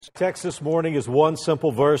Text this morning is one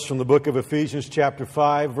simple verse from the book of Ephesians chapter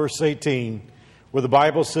 5, verse 18, where the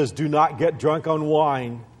Bible says, "Do not get drunk on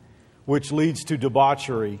wine, which leads to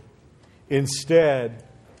debauchery. Instead,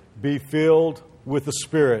 be filled with the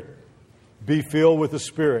Spirit." Be filled with the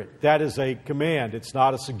Spirit. That is a command. It's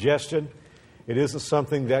not a suggestion. It isn't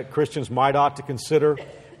something that Christians might ought to consider,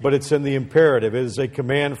 but it's in the imperative. It is a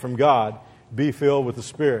command from God. Be filled with the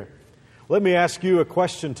Spirit. Let me ask you a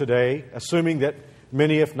question today, assuming that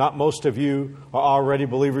many, if not most of you, are already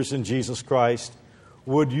believers in Jesus Christ.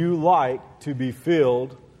 Would you like to be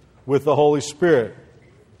filled with the Holy Spirit?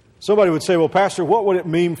 Somebody would say, "Well, Pastor, what would it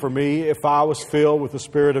mean for me if I was filled with the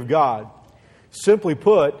Spirit of God?" Simply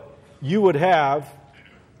put, you would have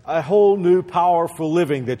a whole new power for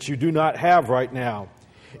living that you do not have right now.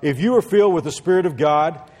 If you were filled with the Spirit of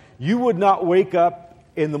God, you would not wake up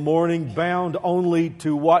in the morning bound only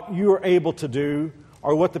to what you are able to do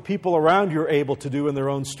or what the people around you are able to do in their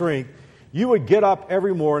own strength. You would get up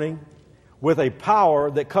every morning with a power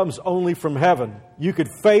that comes only from heaven. You could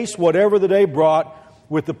face whatever the day brought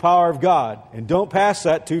with the power of God. And don't pass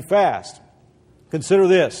that too fast. Consider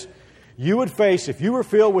this. You would face, if you were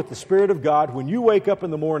filled with the Spirit of God, when you wake up in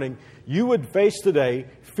the morning, you would face the day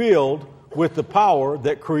filled with the power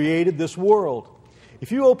that created this world.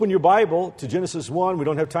 If you open your Bible to Genesis 1, we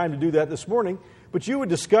don't have time to do that this morning, but you would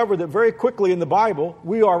discover that very quickly in the Bible,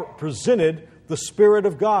 we are presented the Spirit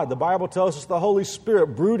of God. The Bible tells us the Holy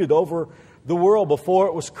Spirit brooded over the world before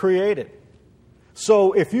it was created.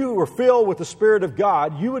 So if you were filled with the Spirit of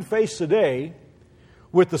God, you would face the day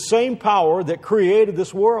with the same power that created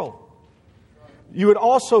this world. You would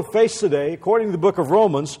also face the day, according to the book of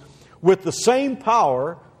Romans, with the same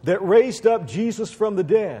power that raised up Jesus from the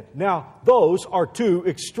dead. Now, those are two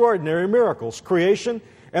extraordinary miracles, creation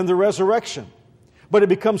and the resurrection. But it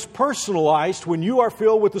becomes personalized when you are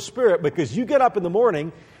filled with the Spirit, because you get up in the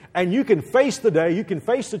morning and you can face the day, you can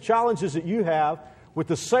face the challenges that you have with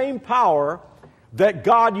the same power that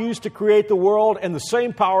God used to create the world and the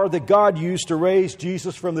same power that God used to raise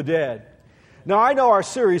Jesus from the dead. Now, I know our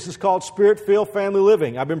series is called Spirit-Filled Family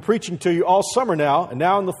Living. I've been preaching to you all summer now, and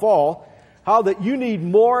now in the fall, how that you need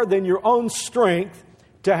more than your own strength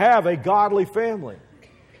to have a godly family.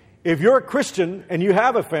 If you're a Christian and you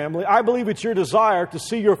have a family, I believe it's your desire to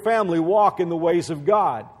see your family walk in the ways of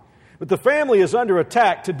God. But the family is under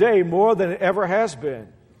attack today more than it ever has been.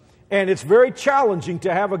 And it's very challenging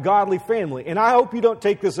to have a godly family. And I hope you don't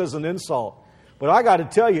take this as an insult. But I got to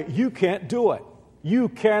tell you, you can't do it. You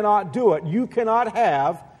cannot do it. You cannot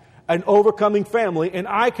have an overcoming family, and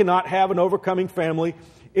I cannot have an overcoming family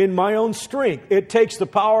in my own strength. It takes the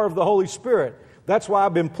power of the Holy Spirit. That's why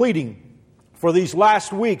I've been pleading for these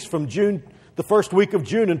last weeks from June, the first week of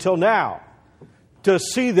June until now, to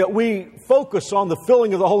see that we focus on the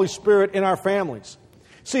filling of the Holy Spirit in our families.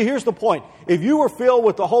 See, here's the point. If you were filled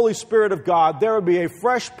with the Holy Spirit of God, there would be a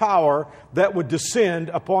fresh power that would descend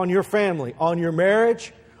upon your family, on your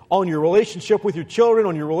marriage, on your relationship with your children,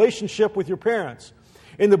 on your relationship with your parents.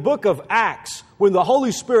 In the book of Acts, when the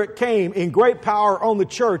Holy Spirit came in great power on the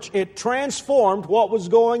church, it transformed what was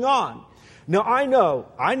going on. Now, I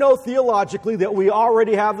know theologically that we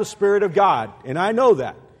already have the Spirit of God, and I know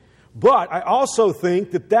that. But I also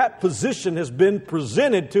think that that position has been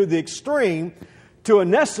presented to the extreme to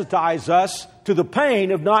anesthetize us to the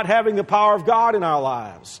pain of not having the power of God in our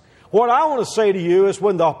lives. What I want to say to you is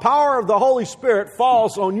when the power of the Holy Spirit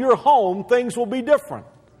falls on your home, things will be different.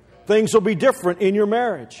 Things will be different in your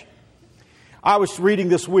marriage. I was reading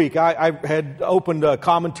this week, I had opened a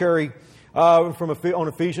commentary on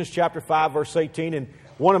Ephesians chapter 5, verse 18, and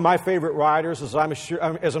one of my favorite writers, as I'm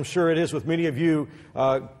sure it is with many of you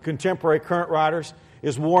contemporary current writers,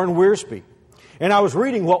 is Warren Wiersbe. And I was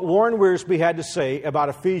reading what Warren Wiersbe had to say about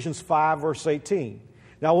Ephesians 5, verse 18.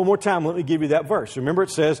 Now, one more time, let me give you that verse. Remember,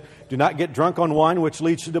 it says, "Do not get drunk on wine, which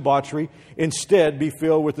leads to debauchery. Instead, be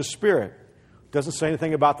filled with the Spirit." It doesn't say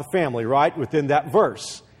anything about the family, right, within that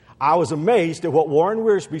verse. I was amazed at what Warren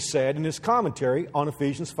Wiersbe said in his commentary on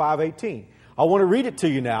Ephesians 5:18. I want to read it to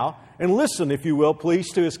you now, and listen, if you will,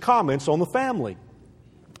 please, to his comments on the family.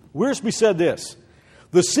 Wiersbe said this: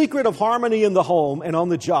 "The secret of harmony in the home and on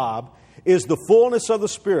the job is the fullness of the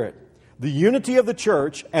Spirit. The unity of the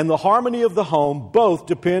church and the harmony of the home both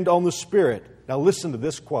depend on the Spirit." Now listen to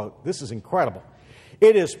this quote. This is incredible.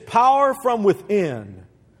 "It is power from within,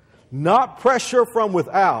 not pressure from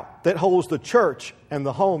without, that holds the church and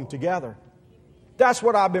the home together." That's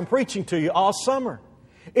what I've been preaching to you all summer.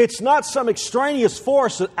 It's not some extraneous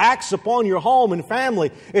force that acts upon your home and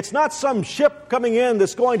family. It's not some ship coming in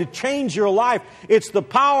that's going to change your life. It's the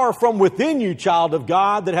power from within you, child of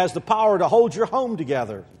God, that has the power to hold your home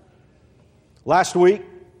together. Last week,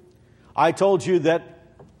 I told you that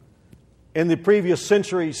in the previous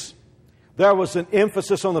centuries, there was an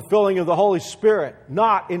emphasis on the filling of the Holy Spirit,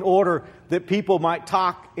 not in order that people might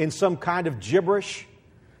talk in some kind of gibberish,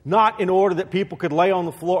 not in order that people could lie on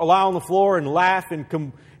the floor and laugh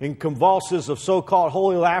in convulses of so-called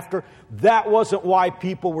holy laughter. That wasn't why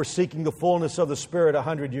people were seeking the fullness of the Spirit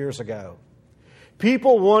 100 years ago.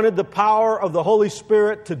 People wanted the power of the Holy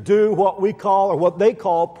Spirit to do what they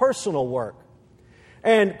call personal work.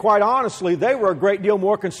 And quite honestly, they were a great deal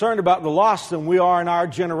more concerned about the lost than we are in our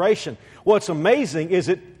generation. What's amazing is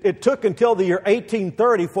it took until the year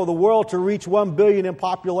 1830 for the world to reach 1 billion in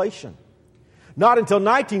population. Not until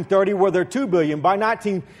 1930 were there 2 billion. By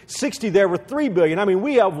 1960 there were 3 billion. I mean,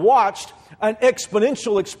 we have watched an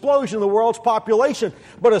exponential explosion of the world's population.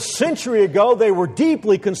 But a century ago, they were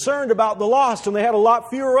deeply concerned about the lost, and they had a lot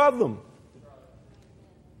fewer of them.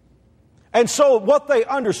 And so what they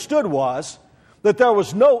understood was that there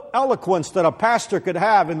was no eloquence that a pastor could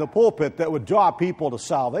have in the pulpit that would draw people to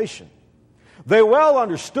salvation. They well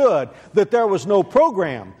understood that there was no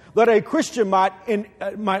program that a Christian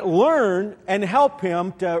might learn and help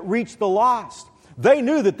him to reach the lost. They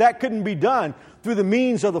knew that couldn't be done through the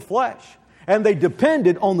means of the flesh. And they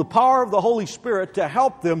depended on the power of the Holy Spirit to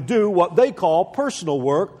help them do what they call personal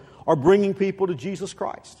work, or bringing people to Jesus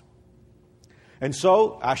Christ. And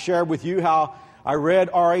so I shared with you how I read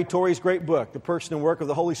R.A. Torrey's great book, The Person and Work of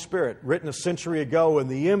the Holy Spirit, written a century ago, and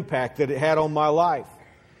the impact that it had on my life.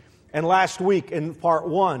 And last week, in part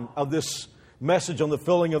 1 of this message on the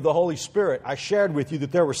filling of the Holy Spirit, I shared with you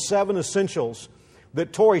that there were 7 essentials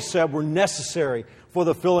that Torrey said were necessary for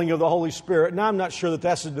the filling of the Holy Spirit. And I'm not sure that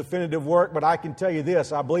that's a definitive work, but I can tell you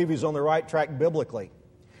this, I believe he's on the right track biblically.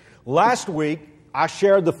 Last week, I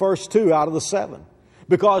shared the first 2 out of the 7.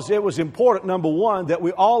 Because it was important, number 1, that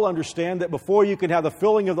we all understand that before you can have the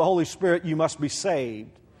filling of the Holy Spirit, you must be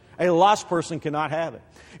saved. A lost person cannot have it.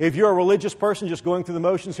 If you're a religious person just going through the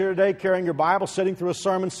motions here today, carrying your Bible, sitting through a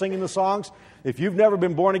sermon, singing the songs, if you've never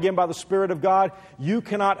been born again by the Spirit of God, you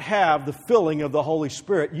cannot have the filling of the Holy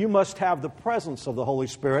Spirit. You must have the presence of the Holy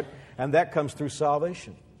Spirit, and that comes through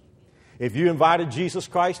salvation. If you invited Jesus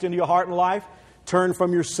Christ into your heart and life, turn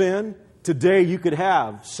from your sin, today you could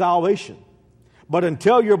have salvation. But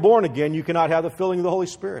until you're born again, you cannot have the filling of the Holy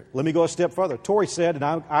Spirit. Let me go a step further. Torrey said, and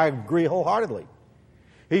I agree wholeheartedly,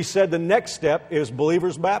 he said the next step is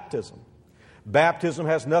believer's baptism. Baptism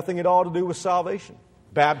has nothing at all to do with salvation.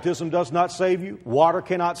 Baptism does not save you. Water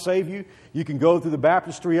cannot save you. You can go through the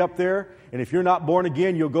baptistry up there, and if you're not born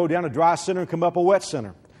again, you'll go down a dry center and come up a wet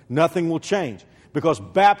center. Nothing will change, because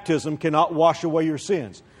baptism cannot wash away your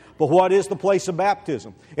sins. But what is the place of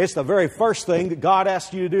baptism? It's the very first thing that God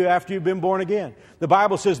asks you to do after you've been born again. The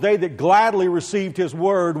Bible says they that gladly received His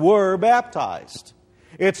word were baptized.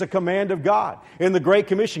 It's a command of God. In the Great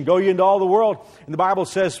Commission, go ye into all the world. And the Bible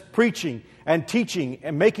says preaching and teaching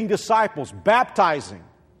and making disciples, baptizing.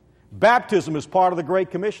 Baptism is part of the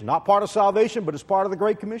Great Commission. Not part of salvation, but it's part of the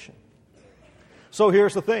Great Commission. So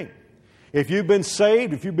here's the thing. If you've been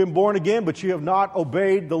saved, if you've been born again, but you have not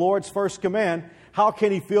obeyed the Lord's first command, how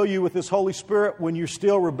can He fill you with His Holy Spirit when you're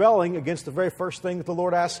still rebelling against the very first thing that the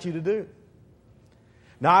Lord asks you to do?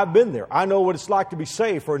 Now, I've been there. I know what it's like to be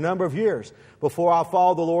saved for a number of years before I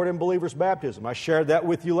followed the Lord in believer's baptism. I shared that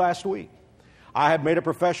with you last week. I had made a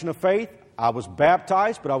profession of faith. I was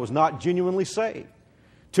baptized, but I was not genuinely saved.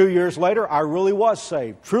 2 years later, I really was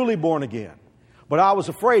saved, truly born again. But I was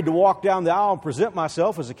afraid to walk down the aisle and present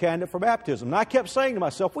myself as a candidate for baptism. And I kept saying to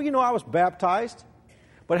myself, well, I was baptized.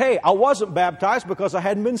 But hey, I wasn't baptized because I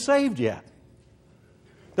hadn't been saved yet.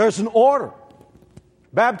 There's an order.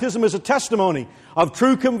 Baptism is a testimony of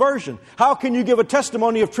true conversion. How can you give a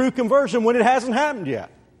testimony of true conversion when it hasn't happened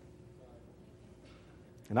yet?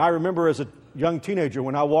 And I remember as a young teenager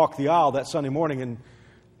when I walked the aisle that Sunday morning and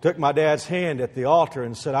took my dad's hand at the altar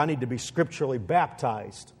and said, I need to be scripturally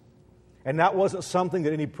baptized. And that wasn't something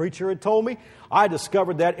that any preacher had told me. I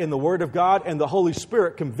discovered that in the Word of God, and the Holy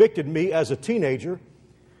Spirit convicted me as a teenager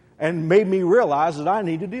and made me realize that I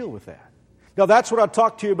need to deal with that. Now, that's what I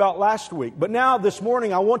talked to you about last week. But now, this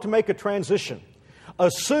morning, I want to make a transition.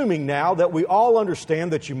 Assuming now that we all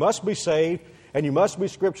understand that you must be saved and you must be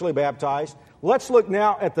scripturally baptized, let's look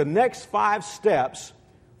now at the next 5 steps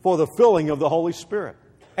for the filling of the Holy Spirit.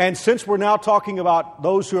 And since we're now talking about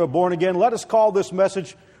those who are born again, let us call this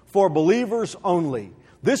message for believers only.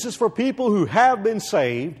 This is for people who have been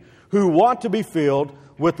saved, who want to be filled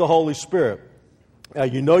with the Holy Spirit.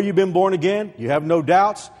 You know you've been born again. You have no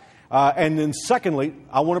doubts. And then secondly,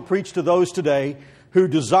 I want to preach to those today who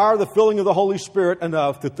desire the filling of the Holy Spirit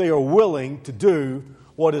enough that they are willing to do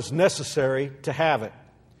what is necessary to have it.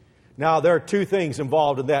 Now, there are two things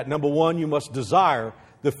involved in that. Number one, you must desire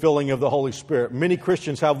the filling of the Holy Spirit. Many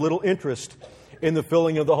Christians have little interest in the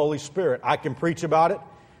filling of the Holy Spirit. I can preach about it,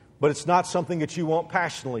 but it's not something that you want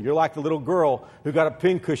passionately. You're like the little girl who got a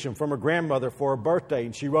pincushion from her grandmother for her birthday,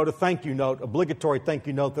 and she wrote a thank you note, obligatory thank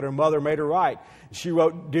you note that her mother made her write. She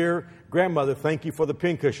wrote, "Dear grandmother, thank you for the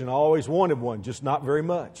pincushion. I always wanted one, just not very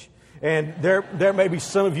much." And there may be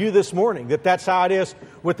some of you this morning that's how it is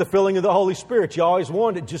with the filling of the Holy Spirit. You always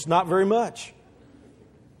wanted it, just not very much.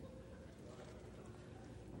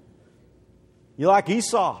 You're like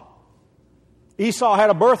Esau. Esau had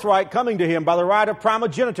a birthright coming to him by the right of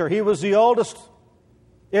primogeniture. He was the oldest.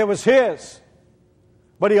 It was his.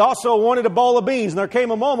 But he also wanted a bowl of beans. And there came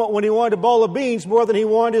a moment when he wanted a bowl of beans more than he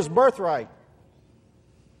wanted his birthright.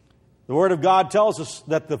 The Word of God tells us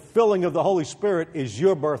that the filling of the Holy Spirit is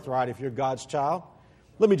your birthright if you're God's child.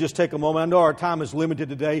 Let me just take a moment. I know our time is limited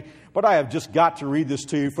today, but I have just got to read this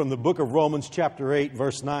to you from the book of Romans chapter 8,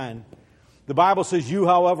 verse 9. The Bible says, "You,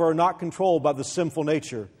 however, are not controlled by the sinful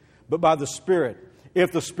nature, but by the Spirit,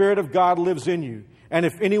 if the Spirit of God lives in you. And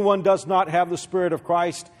if anyone does not have the Spirit of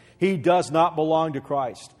Christ, he does not belong to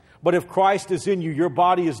Christ. But if Christ is in you, your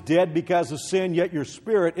body is dead because of sin, yet your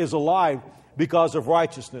spirit is alive because of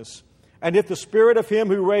righteousness. And if the Spirit of Him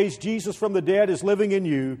who raised Jesus from the dead is living in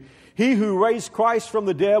you, He who raised Christ from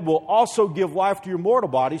the dead will also give life to your mortal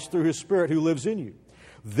bodies through His Spirit who lives in you.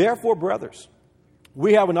 Therefore, brothers,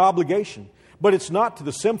 we have an obligation, but it's not to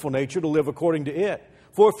the sinful nature to live according to it.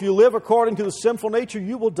 For if you live according to the sinful nature,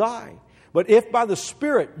 you will die. But if by the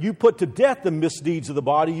Spirit you put to death the misdeeds of the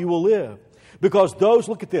body, you will live. Because those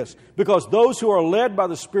who are led by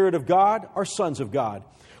the Spirit of God are sons of God.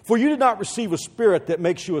 For you did not receive a spirit that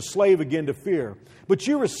makes you a slave again to fear, but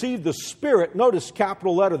you received the Spirit, notice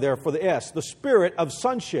capital letter there for the S, the Spirit of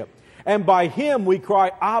sonship. And by Him we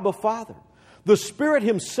cry, Abba, Father. The Spirit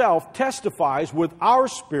Himself testifies with our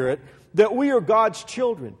spirit that we are God's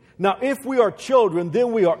children. Now, if we are children,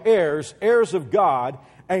 then we are heirs, heirs of God,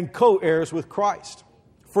 and co-heirs with Christ.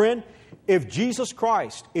 Friend, if Jesus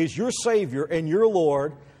Christ is your Savior and your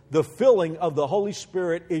Lord, the filling of the Holy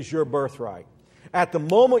Spirit is your birthright. At the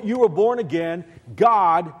moment you were born again,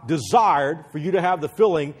 God desired for you to have the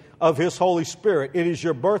filling of His Holy Spirit. It is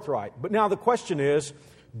your birthright. But now the question is,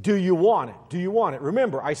 do you want it? Do you want it?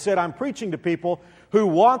 Remember, I said I'm preaching to people who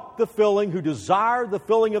want the filling, who desire the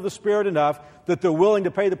filling of the Spirit enough that they're willing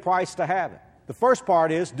to pay the price to have it. The first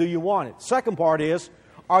part is, do you want it? Second part is,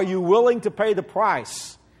 are you willing to pay the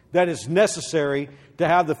price that is necessary to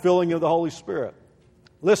have the filling of the Holy Spirit?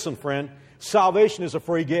 Listen, friend, salvation is a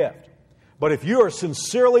free gift. But if you are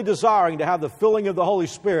sincerely desiring to have the filling of the Holy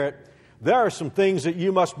Spirit, there are some things that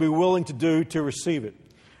you must be willing to do to receive it.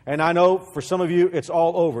 And I know for some of you, it's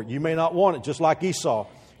all over. You may not want it, just like Esau.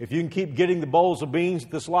 If you can keep getting the bowls of beans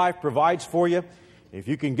that this life provides for you, if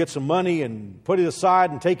you can get some money and put it aside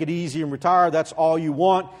and take it easy and retire, that's all you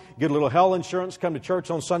want. Get a little health insurance, come to church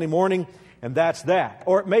on Sunday morning, and that's that.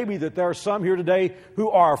 Or it may be that there are some here today who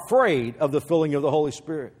are afraid of the filling of the Holy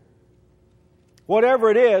Spirit. Whatever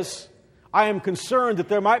it is, I am concerned that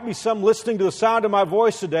there might be some listening to the sound of my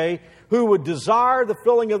voice today who would desire the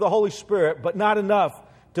filling of the Holy Spirit, but not enough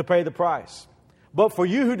to pay the price. But for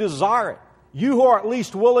you who desire it, you who are at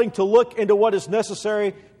least willing to look into what is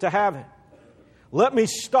necessary to have it, let me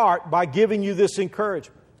start by giving you this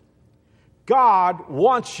encouragement. God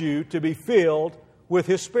wants you to be filled with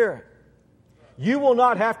His Spirit. You will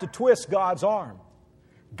not have to twist God's arm.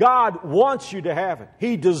 God wants you to have it.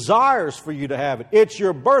 He desires for you to have it. It's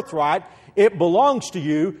your birthright. It belongs to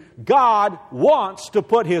you. God wants to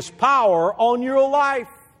put His power on your life.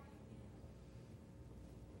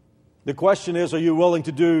 The question is, are you willing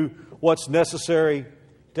to do what's necessary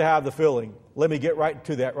to have the filling? Let me get right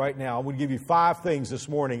to that right now. I'm going to give you 5 things this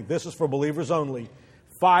morning. This is for believers only.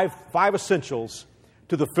 5 essentials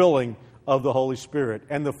to the filling of the Holy Spirit.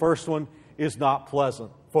 And the first one is not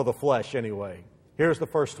pleasant, for the flesh anyway. Here's the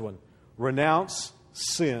first one. Renounce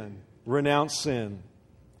sin. Renounce sin.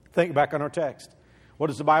 Think back on our text. What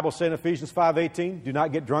does the Bible say in Ephesians 5:18? Do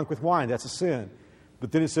not get drunk with wine. That's a sin.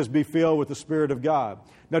 But then it says, be filled with the Spirit of God.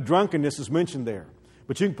 Now, drunkenness is mentioned there.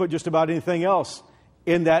 But you can put just about anything else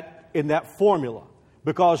in that formula.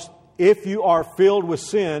 Because if you are filled with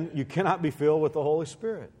sin, you cannot be filled with the Holy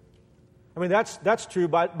Spirit. I mean, that's true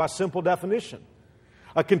by simple definition.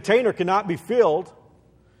 A container cannot be filled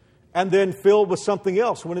and then filled with something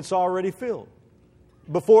else when it's already filled.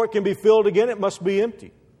 Before it can be filled again, it must be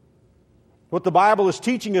empty. What the Bible is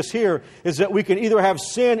teaching us here is that we can either have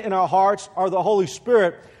sin in our hearts or the Holy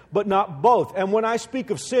Spirit, but not both. And when I speak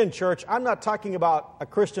of sin, church, I'm not talking about a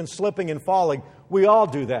Christian slipping and falling. We all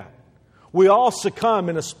do that. We all succumb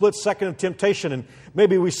in a split second of temptation, and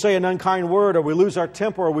maybe we say an unkind word, or we lose our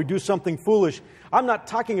temper, or we do something foolish. I'm not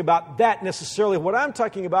talking about that necessarily. What I'm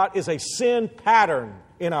talking about is a sin pattern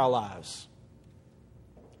in our lives.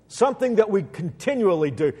 Something that we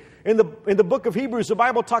continually do. In the book of Hebrews, the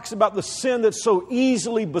Bible talks about the sin that so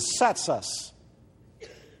easily besets us.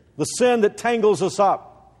 The sin that tangles us up.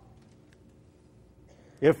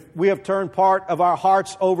 If we have turned part of our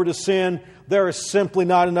hearts over to sin, there is simply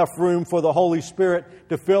not enough room for the Holy Spirit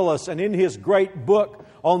to fill us. And in his great book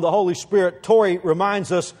on the Holy Spirit, Torrey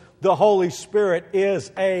reminds us the Holy Spirit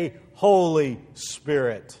is a Holy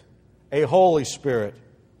Spirit. A Holy Spirit.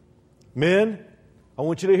 Men, I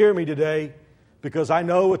want you to hear me today, because I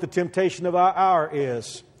know what the temptation of our hour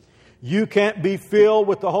is. You can't be filled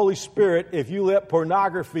with the Holy Spirit if you let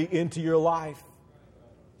pornography into your life.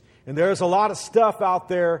 And there's a lot of stuff out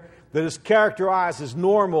there that is characterized as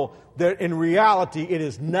normal, that in reality it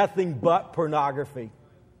is nothing but pornography.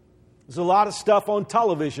 There's a lot of stuff on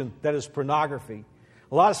television that is pornography.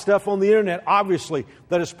 A lot of stuff on the internet, obviously,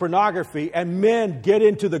 that is pornography, and men get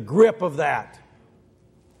into the grip of that.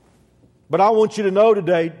 But I want you to know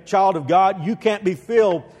today, child of God, you can't be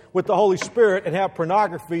filled with the Holy Spirit and have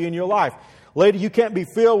pornography in your life. Lady, you can't be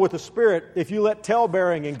filled with the Spirit if you let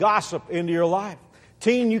tale-bearing and gossip into your life.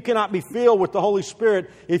 Teen, you cannot be filled with the Holy Spirit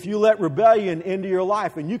if you let rebellion into your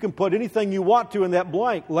life. And you can put anything you want to in that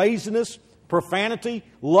blank. Laziness, profanity,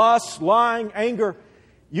 lust, lying, anger.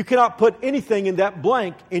 You cannot put anything in that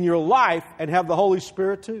blank in your life and have the Holy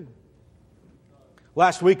Spirit too.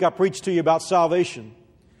 Last week I preached to you about salvation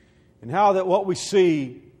and how that what we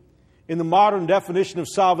see in the modern definition of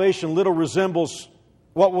salvation little resembles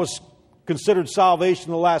what was considered salvation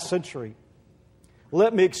in the last century.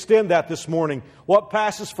 Let me extend that this morning. What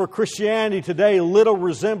passes for Christianity today little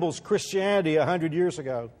resembles Christianity 100 years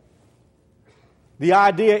ago. The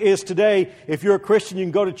idea is today, if you're a Christian, you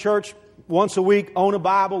can go to church once a week, own a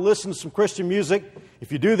Bible, listen to some Christian music.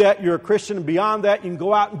 If you do that, you're a Christian. And beyond that, you can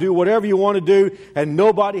go out and do whatever you want to do, and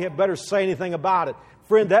nobody had better say anything about it.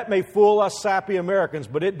 Friend, that may fool us sappy Americans,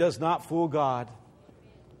 but it does not fool God.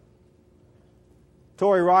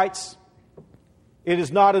 Torrey writes, it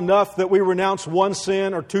is not enough that we renounce one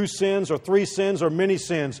sin or two sins or three sins or many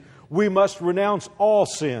sins. We must renounce all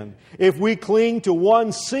sin. If we cling to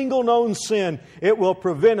one single known sin, it will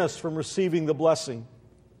prevent us from receiving the blessing.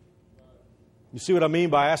 You see what I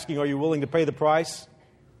mean by asking, are you willing to pay the price?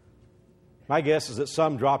 My guess is that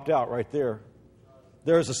some dropped out right there.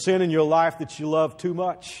 There is a sin in your life that you love too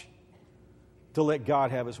much to let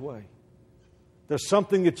God have His way. There's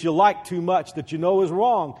something that you like too much that you know is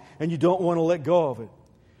wrong and you don't want to let go of it.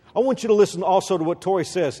 I want you to listen also to what Torrey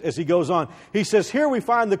says as he goes on. He says, here we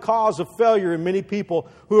find the cause of failure in many people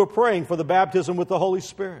who are praying for the baptism with the Holy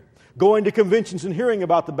Spirit, going to conventions and hearing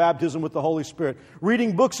about the baptism with the Holy Spirit,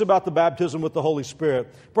 reading books about the baptism with the Holy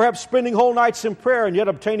Spirit, perhaps spending whole nights in prayer and yet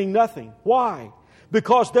obtaining nothing. Why?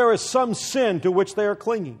 Because there is some sin to which they are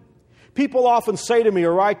clinging. People often say to me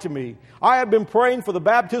or write to me, I have been praying for the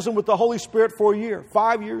baptism with the Holy Spirit for a year,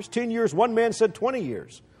 5 years, 10 years. One man said 20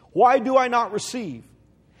 years. Why do I not receive?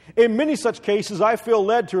 In many such cases, I feel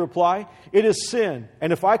led to reply, it is sin.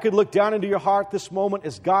 And if I could look down into your heart this moment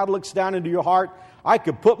as God looks down into your heart, I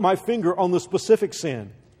could put my finger on the specific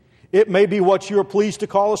sin. It may be what you are pleased to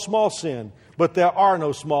call a small sin, but there are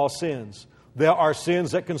no small sins. There are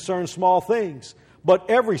sins that concern small things.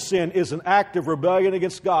 But every sin is an act of rebellion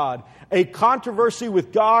against God. A controversy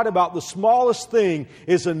with God about the smallest thing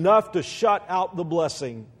is enough to shut out the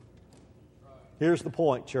blessing. Here's the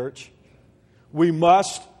point, church. We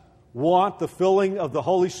must want the filling of the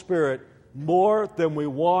Holy Spirit more than we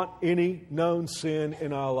want any known sin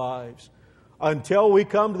in our lives. Until we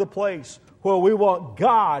come to the place where we want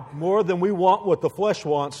God more than we want what the flesh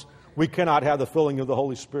wants, we cannot have the filling of the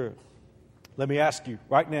Holy Spirit. Let me ask you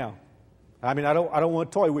right now. I don't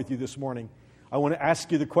want to toy with you this morning. I want to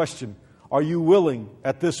ask you the question, are you willing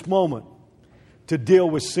at this moment to deal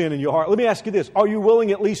with sin in your heart? Let me ask you this, are you willing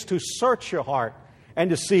at least to search your heart and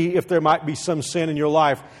to see if there might be some sin in your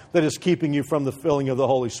life that is keeping you from the filling of the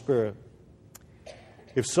Holy Spirit?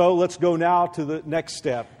 If so, let's go now to the next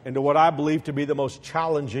step into what I believe to be the most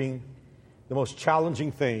challenging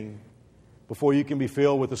thing before you can be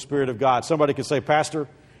filled with the Spirit of God. Somebody could say, Pastor,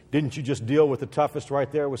 didn't you just deal with the toughest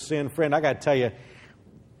right there with sin? Friend, I got to tell you,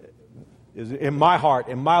 in my heart,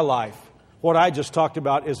 in my life, what I just talked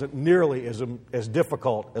about isn't nearly as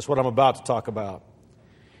difficult as what I'm about to talk about.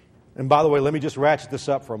 And by the way, let me just ratchet this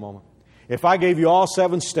up for a moment. If I gave you all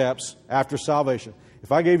 7 steps after salvation,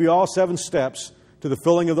 if I gave you all 7 steps to the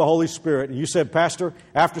filling of the Holy Spirit, and you said, Pastor,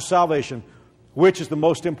 after salvation, Which is the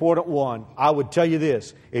most important one? I would tell you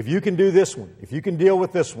this. If you can do this one, if you can deal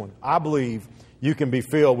with this one, I believe you can be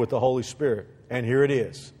filled with the Holy Spirit. And here it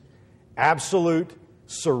is. Absolute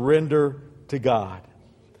surrender to God.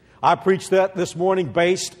 I preach that this morning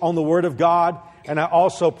based on the Word of God, and I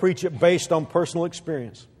also preach it based on personal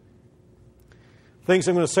experience. Things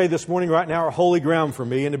I'm going to say this morning right now are holy ground for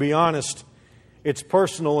me, and to be honest, it's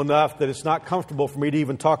personal enough that it's not comfortable for me to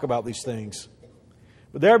even talk about these things.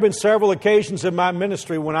 But there have been several occasions in my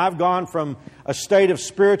ministry when I've gone from a state of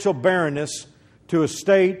spiritual barrenness to a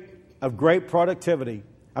state of great productivity.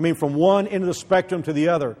 I mean, from one end of the spectrum to the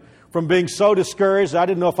other. From being so discouraged I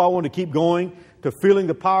didn't know if I wanted to keep going, to feeling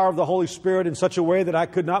the power of the Holy Spirit in such a way that I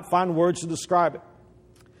could not find words to describe it.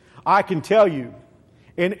 I can tell you,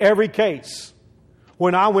 in every case,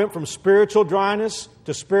 when I went from spiritual dryness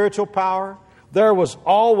to spiritual power, there was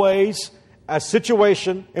always a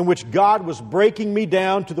situation in which God was breaking me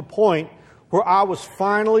down to the point where I was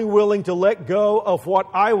finally willing to let go of what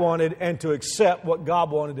I wanted and to accept what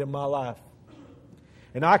God wanted in my life.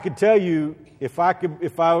 And I could tell you, if I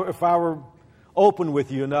were open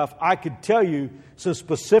with you enough, I could tell you some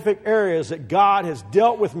specific areas that God has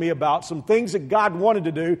dealt with me about, some things that God wanted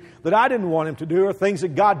to do that I didn't want Him to do, or things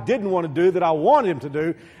that God didn't want to do that I wanted Him to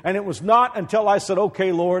do. And it was not until I said,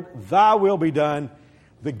 okay, Lord, Thy will be done,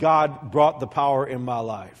 that God brought the power in my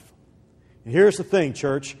life. And here's the thing,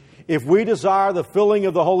 church. If we desire the filling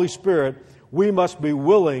of the Holy Spirit, we must be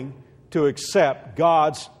willing to accept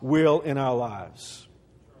God's will in our lives.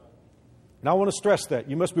 And I want to stress that.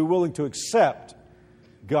 You must be willing to accept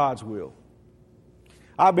God's will.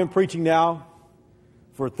 I've been preaching now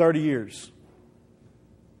for 30 years.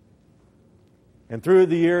 And through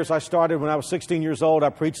the years, I started when I was 16 years old. I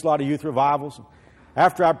preached a lot of youth revivals.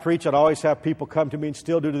 After I preach, I'd always have people come to me, and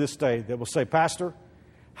still do to this day, that will say, Pastor,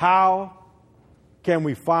 how can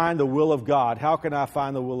we find the will of God? How can I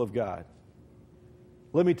find the will of God?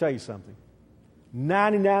 Let me tell you something.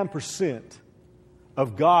 99%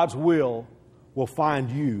 of God's will find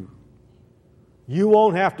you. You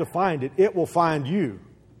won't have to find it. It will find you.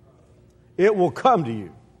 It will come to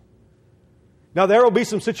you. Now, there will be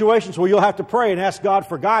some situations where you'll have to pray and ask God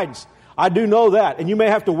for guidance. I do know that. And you may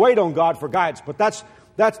have to wait on God for guidance. But that's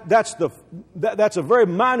a very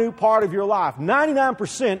minute part of your life.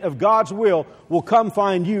 99% of God's will come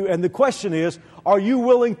find you. And the question is, are you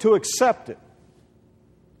willing to accept it?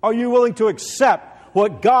 Are you willing to accept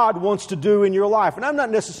what God wants to do in your life? And I'm not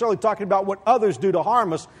necessarily talking about what others do to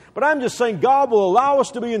harm us, but I'm just saying God will allow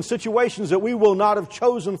us to be in situations that we will not have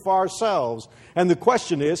chosen for ourselves. And the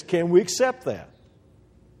question is, can we accept that?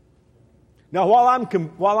 Now,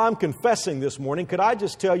 while I'm confessing this morning, could I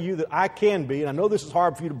just tell you that I can be, and I know this is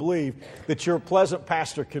hard for you to believe, that your pleasant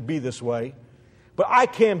pastor could be this way, but I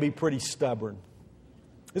can be pretty stubborn.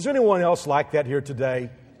 Is there anyone else like that here today?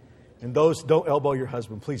 And those, don't elbow your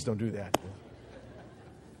husband. Please don't do that.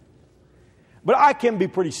 But I can be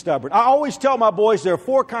pretty stubborn. I always tell my boys there are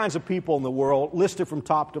 4 kinds of people in the world listed from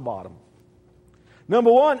top to bottom.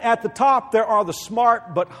 Number 1, at the top there are the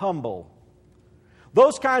smart but humble.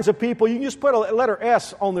 Those kinds of people, you can just put a letter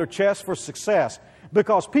S on their chest for success.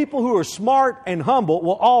 Because people who are smart and humble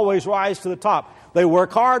will always rise to the top. They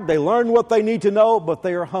work hard, they learn what they need to know, but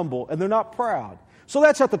they are humble and they're not proud. So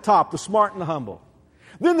that's at the top, the smart and the humble.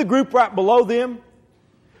 Then the group right below them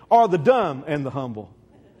are the dumb and the humble.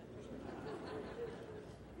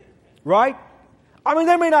 Right? I mean,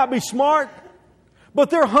 they may not be smart, but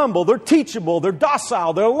they're humble, they're teachable, they're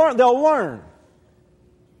docile, they'll learn.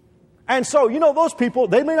 And so, those people,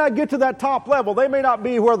 they may not get to that top level. They may not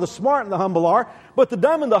be where the smart and the humble are, but the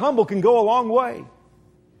dumb and the humble can go a long way.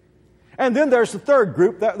 And then there's the third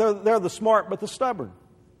group. They're the smart but the stubborn.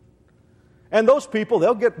 And those people,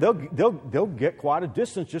 they'll get quite a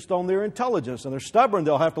distance just on their intelligence. And they're stubborn.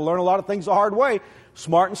 They'll have to learn a lot of things the hard way.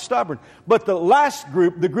 Smart and stubborn. But the last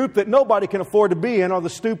group, the group that nobody can afford to be in, are the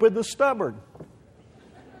stupid and the stubborn.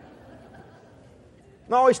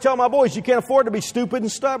 And I always tell my boys, you can't afford to be stupid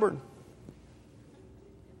and stubborn.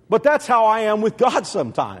 But that's how I am with God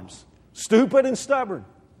sometimes. Stupid and stubborn.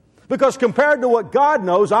 Because compared to what God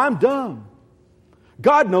knows, I'm dumb.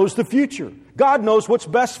 God knows the future. God knows what's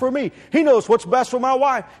best for me. He knows what's best for my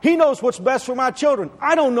wife. He knows what's best for my children.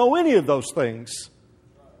 I don't know any of those things.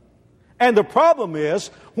 And the problem is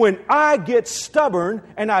when I get stubborn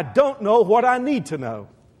and I don't know what I need to know.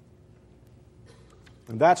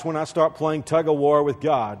 And that's when I start playing tug of war with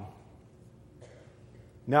God.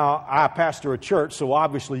 Now, I pastor a church, so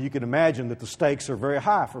obviously you can imagine that the stakes are very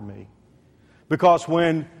high for me. Because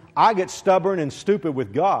when I get stubborn and stupid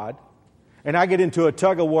with God, and I get into a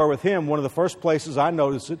tug of war with Him, one of the first places I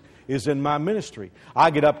notice it is in my ministry.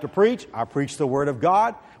 I get up to preach. I preach the Word of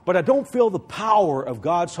God, but I don't feel the power of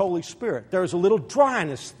God's Holy Spirit. There's a little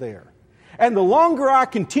dryness there. And the longer I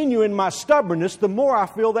continue in my stubbornness, the more I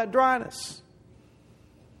feel that dryness.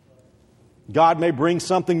 God may bring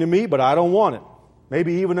something to me, but I don't want it.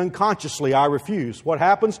 Maybe even unconsciously I refuse. What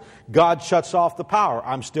happens? God shuts off the power.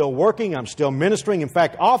 I'm still working. I'm still ministering. In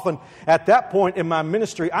fact, often at that point in my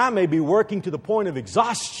ministry, I may be working to the point of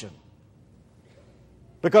exhaustion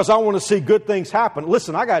because I want to see good things happen.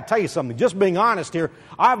 Listen, I got to tell you something. Just being honest here,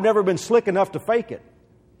 I've never been slick enough to fake it.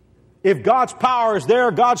 If God's power is there,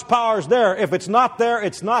 God's power is there. If it's not there,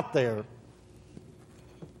 it's not there.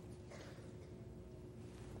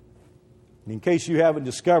 In case you haven't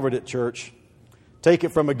discovered it, church, take it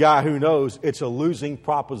from a guy who knows it's a losing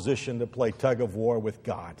proposition to play tug of war with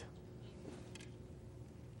God.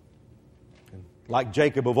 And like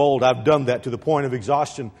Jacob of old, I've done that to the point of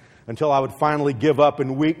exhaustion until I would finally give up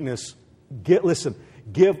in weakness.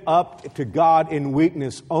 Give up to God in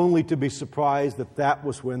weakness, only to be surprised that that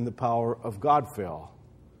was when the power of God fell.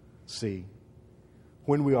 See,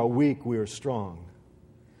 when we are weak, we are strong.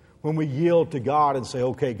 When we yield to God and say,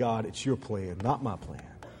 okay, God, it's your plan, not my plan,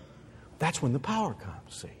 that's when the power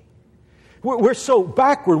comes, see. We're so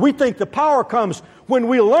backward. We think the power comes when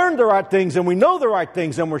we learn the right things and we know the right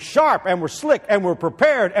things and we're sharp and we're slick and we're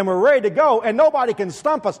prepared and we're ready to go and nobody can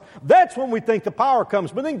stump us. That's when we think the power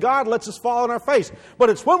comes. But then God lets us fall on our face. But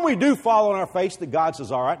it's when we do fall on our face that God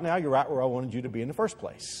says, all right, now you're right where I wanted you to be in the first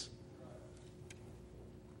place.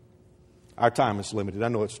 Our time is limited. I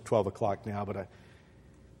know it's 12 o'clock now, but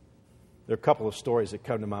there are a couple of stories that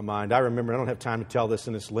come to my mind. I remember, I don't have time to tell this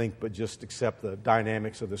in this length, but just accept the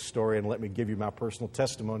dynamics of this story and let me give you my personal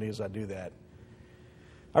testimony as I do that.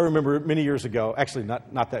 I remember many years ago, actually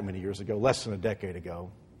not that many years ago, less than a decade ago,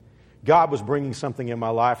 God was bringing something in my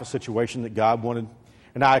life, a situation that God wanted,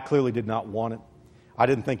 and I clearly did not want it. I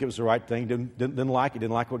didn't think it was the right thing, didn't like it,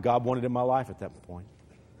 didn't like what God wanted in my life at that point.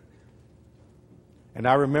 And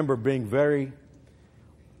I remember being very,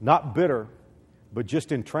 not bitter, but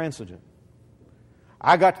just intransigent.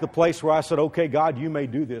 I got to the place where I said, okay, God, you may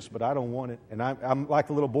do this, but I don't want it. And I'm like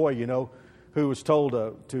the little boy, who was told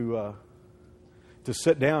to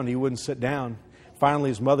sit down. He wouldn't sit down. Finally,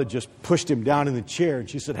 his mother just pushed him down in the chair, and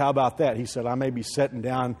she said, how about that? He said, I may be sitting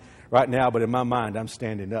down right now, but in my mind, I'm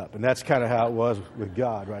standing up. And that's kind of how it was with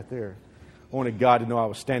God right there. I wanted God to know I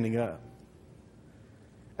was standing up.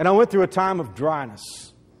 And I went through a time of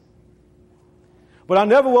dryness. But I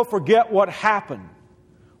never will forget what happened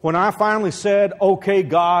when I finally said, okay,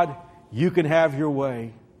 God, you can have your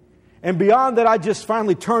way. And beyond that, I just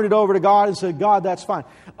finally turned it over to God and said, God, that's fine.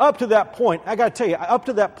 Up to that point, I got to tell you,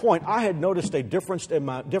 I had noticed a difference in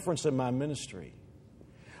my ministry.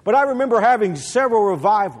 But I remember having several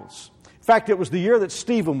revivals. In fact, it was the year that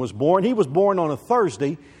Stephen was born. He was born on a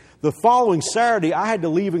Thursday. The following Saturday, I had to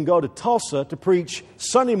leave and go to Tulsa to preach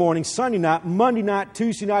Sunday morning, Sunday night, Monday night,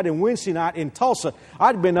 Tuesday night, and Wednesday night in Tulsa.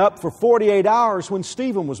 I'd been up for 48 hours when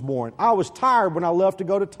Stephen was born. I was tired when I left to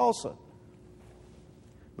go to Tulsa.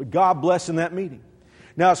 But God blessed in that meeting.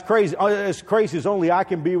 Now, as crazy as only I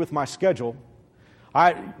can be with my schedule,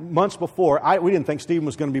 months before, we didn't think Stephen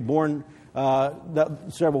was going to be born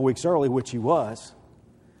several weeks early, which he was.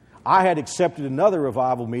 I had accepted another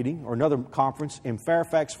revival meeting or another conference in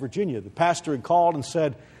Fairfax, Virginia. The pastor had called and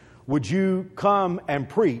said, would you come and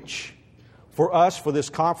preach for us for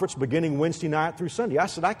this conference beginning Wednesday night through Sunday? I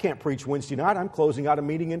said, I can't preach Wednesday night. I'm closing out a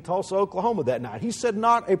meeting in Tulsa, Oklahoma that night. He said,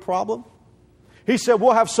 not a problem. He said,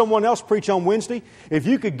 we'll have someone else preach on Wednesday. If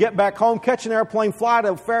you could get back home, catch an airplane, fly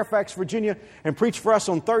to Fairfax, Virginia, and preach for us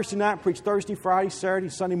on Thursday night, preach Thursday, Friday, Saturday,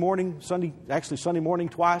 Sunday morning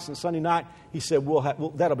twice, and Sunday night, he said,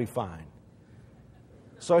 that'll be fine.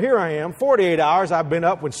 So here I am, 48 hours. I've been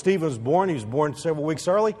up when Stephen was born. He was born several weeks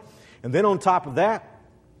early. And then on top of that,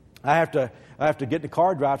 I have to get in the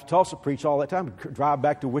car, drive to Tulsa, preach all that time, drive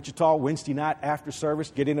back to Wichita Wednesday night after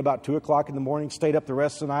service, get in about 2 o'clock in the morning, stayed up the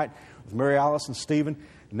rest of the night with Mary Alice and Stephen.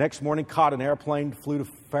 The next morning, caught an airplane, flew to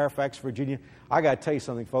Fairfax, Virginia. I got to tell you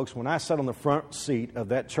something, folks. When I sat on the front seat of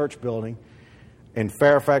that church building in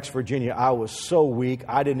Fairfax, Virginia, I was so weak,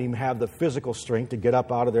 I didn't even have the physical strength to get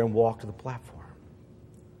up out of there and walk to the platform.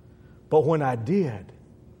 But when I did,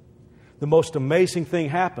 the most amazing thing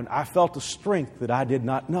happened. I felt a strength that I did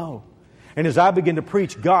not know. And as I began to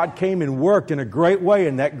preach, God came and worked in a great way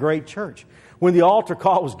in that great church. When the altar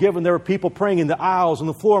call was given, there were people praying in the aisles, on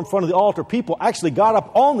the floor in front of the altar. People actually got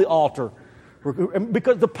up on the altar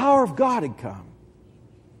because the power of God had come.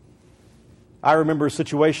 I remember a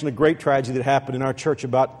situation, a great tragedy that happened in our church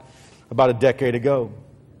about a decade ago.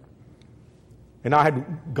 And I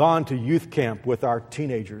had gone to youth camp with our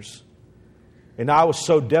teenagers. And I was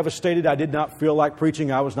so devastated, I did not feel like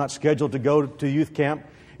preaching. I was not scheduled to go to youth camp.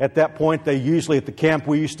 At that point, they usually, at the camp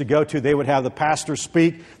we used to go to, they would have the pastor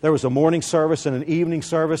speak. There was a morning service and an evening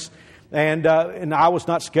service. And I was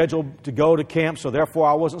not scheduled to go to camp, so therefore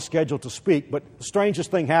I wasn't scheduled to speak. But the strangest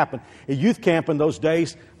thing happened. At youth camp in those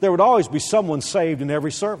days, there would always be someone saved in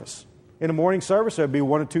every service. In a morning service, there would be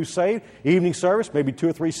 1 or 2 saved. Evening service, maybe 2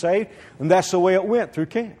 or 3 saved. And that's the way it went through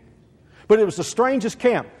camp. But it was the strangest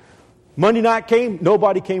camp. Monday night came,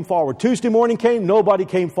 nobody came forward. Tuesday morning came, nobody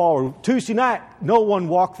came forward. Tuesday night, no one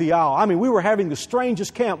walked the aisle. I mean, we were having the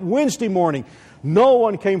strangest camp. Wednesday morning, no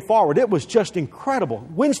one came forward. It was just incredible.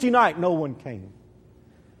 Wednesday night, no one came.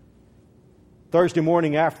 Thursday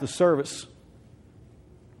morning after the service,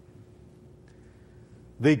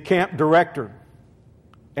 the camp director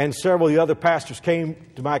and several of the other pastors came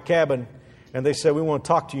to my cabin and they said, "We want to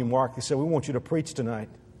talk to you, Mark." They said, "We want you to preach tonight."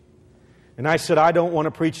 And I said, "I don't want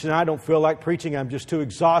to preach tonight. I don't feel like preaching. I'm just too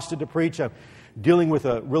exhausted to preach. I'm dealing with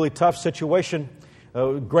a really tough situation,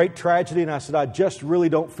 a great tragedy." And I said, "I just really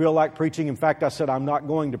don't feel like preaching. In fact," I said, "I'm not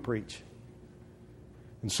going to preach."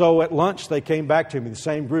 And so at lunch, they came back to me, the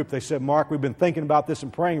same group. They said, "Mark, we've been thinking about this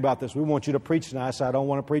and praying about this. We want you to preach tonight." I said, "I don't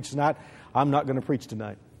want to preach tonight. I'm not going to preach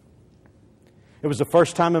tonight." It was the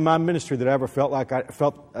first time in my ministry that I ever felt like I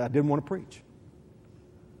didn't want to preach.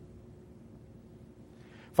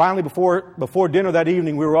 Finally, before dinner that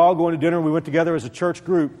evening, we were all going to dinner. We went together as a church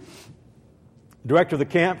group. The director of the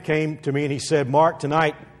camp came to me and he said, "Mark,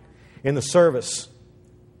 tonight in the service,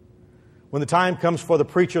 when the time comes for the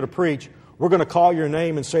preacher to preach, we're going to call your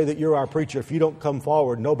name and say that you're our preacher. If you don't come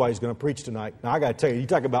forward, nobody's going to preach tonight." Now, I got to tell you, you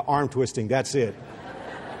talk about arm twisting, that's it.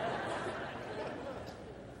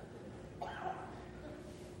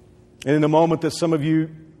 And in a moment that some of you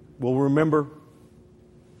will remember,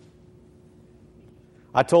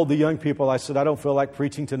 I told the young people, I said, "I don't feel like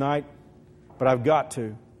preaching tonight, but I've got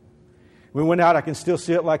to." We went out, I can still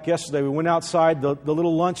see it like yesterday. We went outside the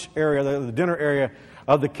little lunch area, the dinner area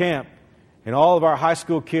of the camp, and all of our high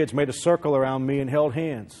school kids made a circle around me and held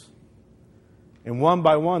hands. And one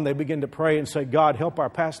by one, they began to pray and say, "God, help our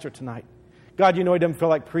pastor tonight. God, you know he doesn't feel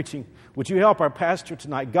like preaching. Would you help our pastor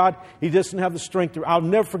tonight? God, he doesn't have the strength to..." I'll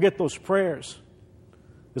never forget those prayers.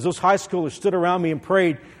 As those high schoolers stood around me and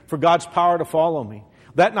prayed for God's power to fall on me.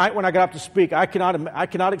 That night when I got up to speak, I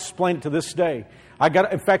cannot explain it to this day.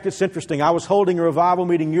 In fact, it's interesting. I was holding a revival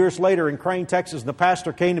meeting years later in Crane, Texas, and the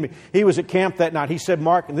pastor came to me. He was at camp that night. He said,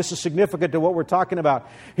 "Mark," and this is significant to what we're talking about.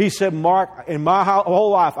 He said, "Mark, in my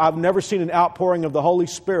whole life, I've never seen an outpouring of the Holy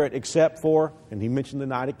Spirit except for," and he mentioned the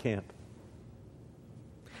night at camp.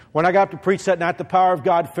 When I got up to preach that night, the power of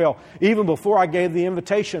God fell. Even before I gave the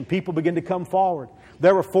invitation, people began to come forward.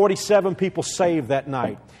 There were 47 people saved that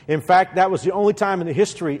night. In fact, that was the only time in the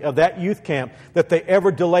history of that youth camp that they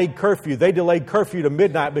ever delayed curfew. They delayed curfew to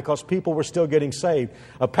midnight because people were still getting saved.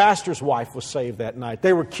 A pastor's wife was saved that night.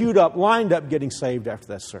 They were queued up, lined up, getting saved after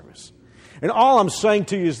that service. And all I'm saying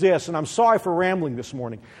to you is this, and I'm sorry for rambling this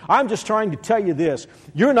morning. I'm just trying to tell you this.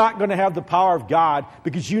 You're not going to have the power of God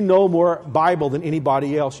because you know more Bible than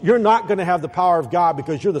anybody else. You're not going to have the power of God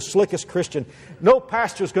because you're the slickest Christian. No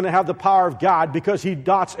pastor is going to have the power of God because he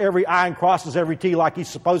dots every I and crosses every T like he's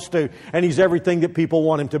supposed to, and he's everything that people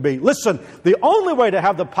want him to be. Listen, the only way to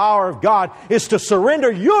have the power of God is to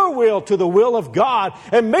surrender your will to the will of God.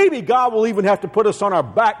 And maybe God will even have to put us on our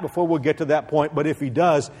back before we'll get to that point. But if he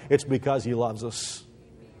does, it's because he loves us.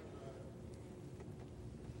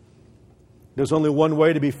 There's only one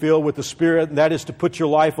way to be filled with the Spirit, and that is to put your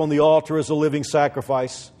life on the altar as a living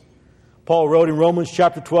sacrifice. Paul wrote in Romans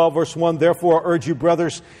chapter 12, verse 1, "Therefore I urge you,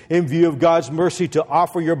 brothers, in view of God's mercy, to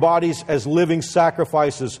offer your bodies as living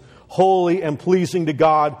sacrifices, holy and pleasing to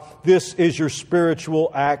God. This is your spiritual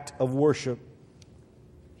act of worship."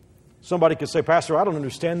 Somebody could say, "Pastor, I don't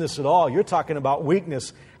understand this at all. You're talking about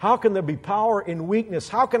weakness. How can there be power in weakness?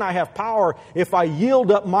 How can I have power if I yield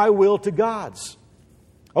up my will to God's?"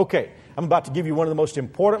 Okay, I'm about to give you one of the most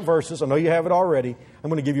important verses. I know you have it already. I'm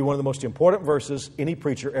going to give you one of the most important verses any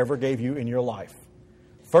preacher ever gave you in your life.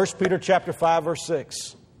 1 Peter chapter 5, verse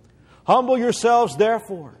 6. "Humble yourselves,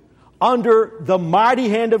 therefore, under the mighty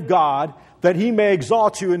hand of God, that he may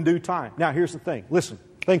exalt you in due time." Now, here's the thing. Listen.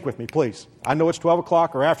 Think with me, please. I know it's 12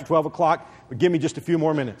 o'clock or after 12 o'clock, but give me just a few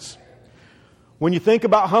more minutes. When you think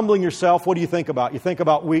about humbling yourself, what do you think about? You think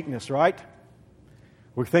about weakness, right?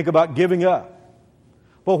 We think about giving up.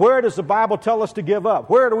 But where does the Bible tell us to give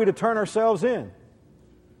up? Where are we to turn ourselves in?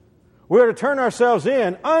 We're to turn ourselves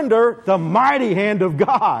in under the mighty hand of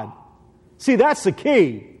God. See, that's the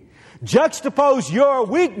key. Juxtapose your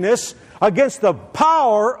weakness against the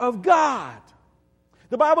power of God.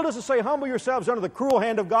 The Bible doesn't say humble yourselves under the cruel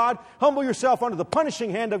hand of God, humble yourself under the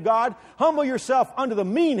punishing hand of God, humble yourself under the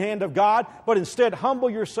mean hand of God, but instead humble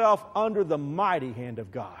yourself under the mighty hand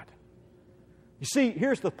of God. You see,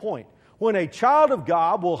 here's the point. When a child of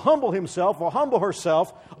God will humble himself or humble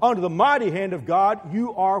herself under the mighty hand of God,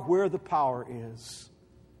 you are where the power is.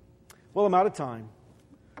 Well, I'm out of time,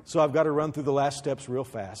 so I've got to run through the last steps real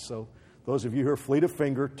fast. So those of you who are fleet of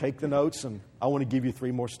finger, take the notes, and I want to give you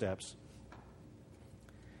 3 more steps.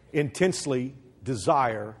 Intensely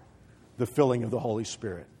desire the filling of the Holy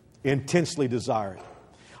Spirit. Intensely desire it.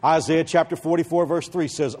 Isaiah chapter 44 verse 3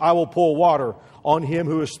 says, I will pour water on him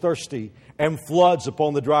who is thirsty and floods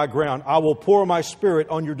upon the dry ground. I will pour my Spirit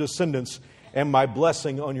on your descendants and my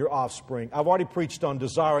blessing on your offspring. I've already preached on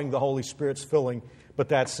desiring the Holy Spirit's filling, but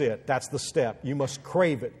that's it. That's the step. You must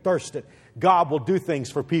crave it, thirst it. God will do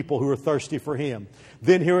things for people who are thirsty for Him.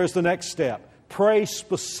 Then here is the next step. Pray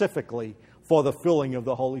specifically for the filling of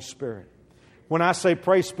the Holy Spirit. When I say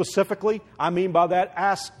pray specifically, I mean by that,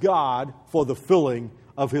 ask God for the filling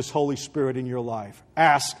of His Holy Spirit in your life.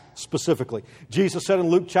 Ask specifically. Jesus said in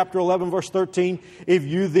Luke chapter 11, verse 13, if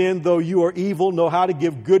you then, though you are evil, know how to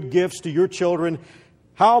give good gifts to your children,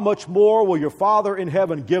 how much more will your Father in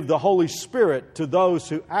heaven give the Holy Spirit to those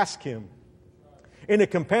who ask Him? In a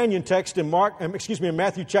companion text in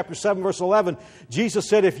Matthew chapter 7, verse 11, Jesus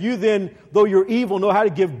said, if you then, though you're evil, know how to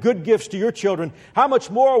give good gifts to your children, how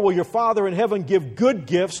much more will your Father in heaven give good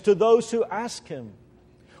gifts to those who ask Him?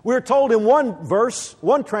 We're told in one verse,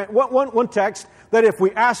 one text, that if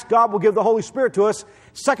we ask, God will give the Holy Spirit to us.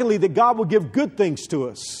 Secondly, that God will give good things to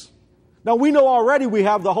us. Now, we know already we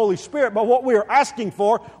have the Holy Spirit, but what we are asking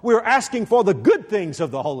for the good things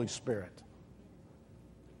of the Holy Spirit.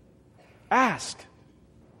 Ask.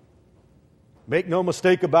 Make no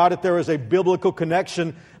mistake about it, there is a biblical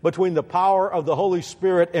connection between the power of the Holy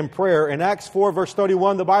Spirit and prayer. In Acts 4, verse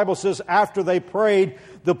 31, the Bible says, after they prayed,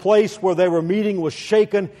 the place where they were meeting was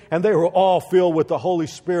shaken, and they were all filled with the Holy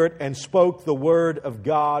Spirit and spoke the word of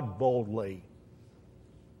God boldly.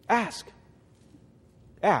 Ask.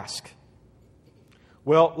 Ask.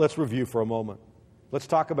 Well, let's review for a moment. Let's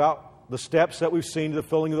talk about the steps that we've seen to the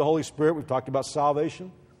filling of the Holy Spirit. We've talked about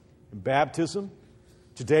salvation and baptism.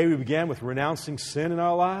 Today we began with renouncing sin in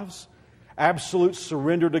our lives, absolute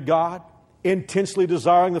surrender to God, intensely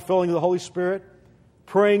desiring the filling of the Holy Spirit,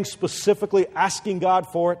 praying specifically, asking God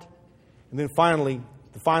for it, and then finally,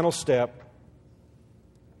 the final step,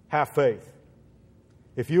 have faith.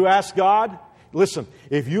 If you ask God, listen,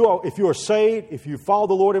 if you are saved, if you follow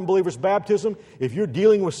the Lord in believer's baptism, if you're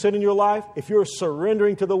dealing with sin in your life, if you're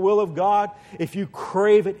surrendering to the will of God, if you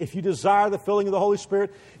crave it, if you desire the filling of the Holy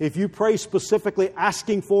Spirit, if you pray specifically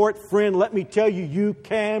asking for it, friend, let me tell you, you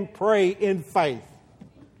can pray in faith.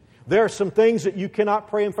 There are some things that you cannot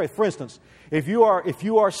pray in faith. For instance, if you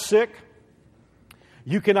are sick,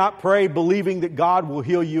 you cannot pray believing that God will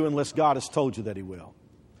heal you unless God has told you that He will.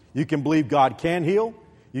 You can believe God can heal.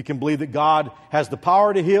 You can believe that God has the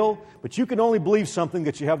power to heal, but you can only believe something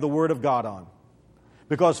that you have the Word of God on.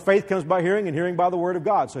 Because faith comes by hearing and hearing by the Word of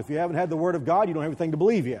God. So if you haven't had the Word of God, you don't have anything to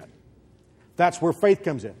believe yet. That's where faith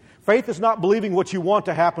comes in. Faith is not believing what you want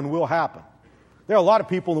to happen will happen. There are a lot of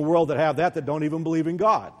people in the world that have that don't even believe in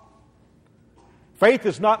God. Faith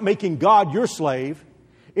is not making God your slave.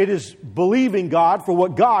 It is believing God for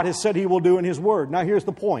what God has said He will do in His Word. Now here's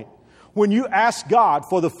the point. When you ask God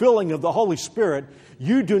for the filling of the Holy Spirit,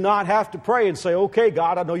 you do not have to pray and say, okay,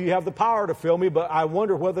 God, I know you have the power to fill me, but I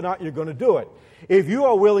wonder whether or not you're going to do it. If you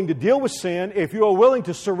are willing to deal with sin, if you are willing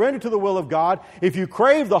to surrender to the will of God, if you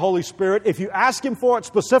crave the Holy Spirit, if you ask Him for it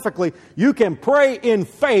specifically, you can pray in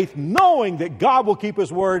faith knowing that God will keep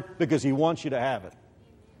His word because He wants you to have it.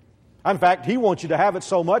 In fact, He wants you to have it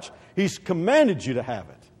so much, He's commanded you to have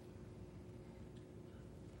it.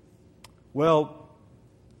 Well,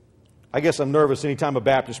 I guess I'm nervous anytime a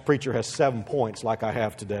Baptist preacher has 7 points like I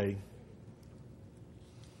have today.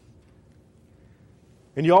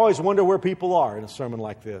 And you always wonder where people are in a sermon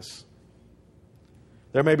like this.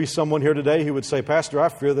 There may be someone here today who would say, Pastor, I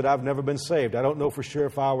fear that I've never been saved. I don't know for sure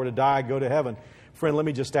if I were to die, I'd go to heaven. Friend, let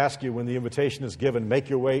me just ask you, when the invitation is given, make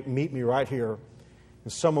your way, meet me right here.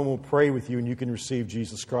 And someone will pray with you and you can receive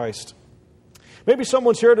Jesus Christ. Maybe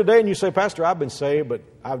someone's here today and you say, Pastor, I've been saved, but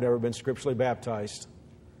I've never been scripturally baptized.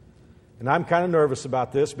 And I'm kind of nervous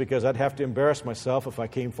about this because I'd have to embarrass myself if I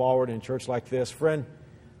came forward in a church like this. Friend,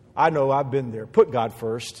 I know I've been there. Put God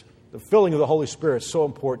first. The filling of the Holy Spirit is so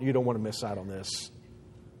important. You don't want to miss out on this.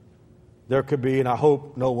 There could be, and I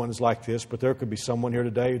hope no one's like this, but there could be someone here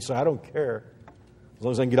today who'd say, I don't care. As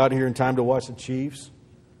long as I can get out of here in time to watch the Chiefs,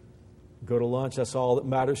 go to lunch, that's all that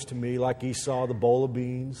matters to me. Like Esau, the bowl of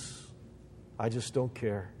beans. I just don't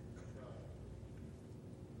care.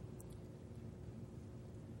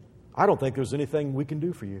 I don't think there's anything we can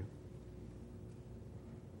do for you.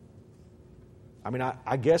 I mean,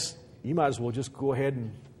 I guess you might as well just go ahead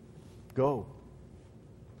and go.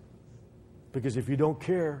 Because if you don't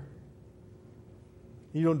care,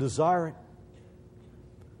 you don't desire it,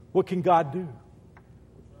 what can God do?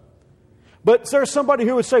 But there's somebody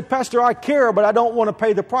who would say, Pastor, I care, but I don't want to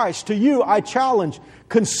pay the price. To you, I challenge,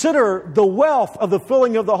 consider the wealth of the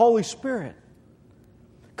filling of the Holy Spirit.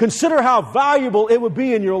 Consider how valuable it would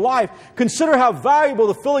be in your life. Consider how valuable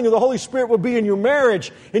the filling of the Holy Spirit would be in your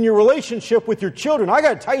marriage, in your relationship with your children. I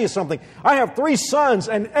got to tell you something. I have 3 sons,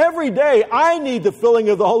 and every day I need the filling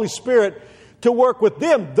of the Holy Spirit to work with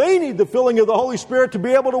them. They need the filling of the Holy Spirit to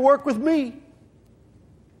be able to work with me.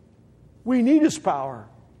 We need His power.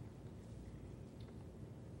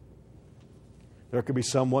 There could be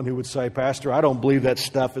someone who would say, Pastor, I don't believe that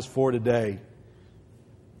stuff is for today.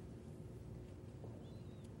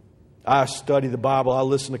 I study the Bible, I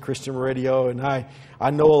listen to Christian radio, and I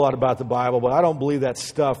know a lot about the Bible, but I don't believe that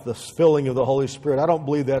stuff, the filling of the Holy Spirit, I don't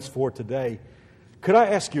believe that's for today. Could I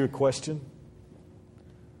ask you a question?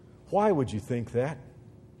 Why would you think that?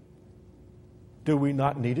 Do we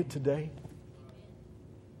not need it today?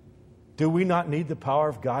 Do we not need the power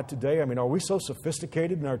of God today? I mean, are we so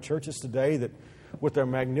sophisticated in our churches today that with our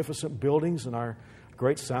magnificent buildings and our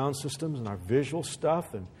great sound systems and our visual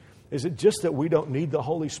stuff, and is it just that we don't need the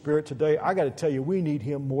Holy Spirit today? I got to tell you, we need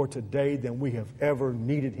Him more today than we have ever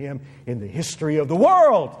needed Him in the history of the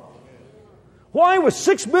world. Why with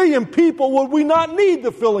 6 billion people would we not need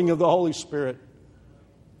the filling of the Holy Spirit?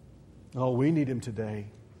 Oh, we need Him today.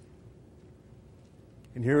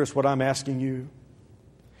 And here's what I'm asking you.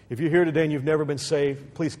 If you're here today and you've never been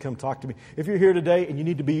saved, please come talk to me. If you're here today and you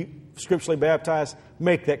need to be scripturally baptized,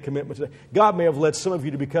 make that commitment today. God may have led some of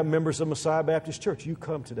you to become members of Messiah Baptist Church. You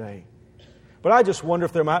come today. But I just wonder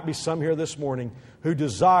if there might be some here this morning who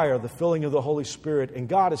desire the filling of the Holy Spirit, and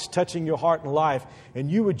God is touching your heart and life,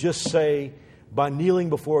 and you would just say, by kneeling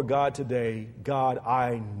before God today, God,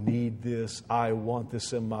 I need this, I want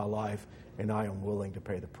this in my life, and I am willing to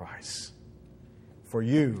pay the price. For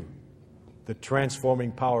you, the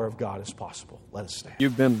transforming power of God is possible. Let us stand.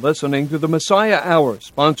 You've been listening to the Messiah Hour,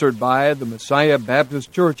 sponsored by the Messiah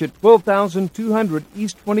Baptist Church at 12,200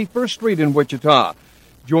 East 21st Street in Wichita.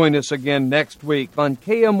 Join us again next week on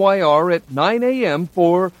KMYR at 9 a.m.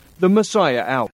 for the Messiah Hour.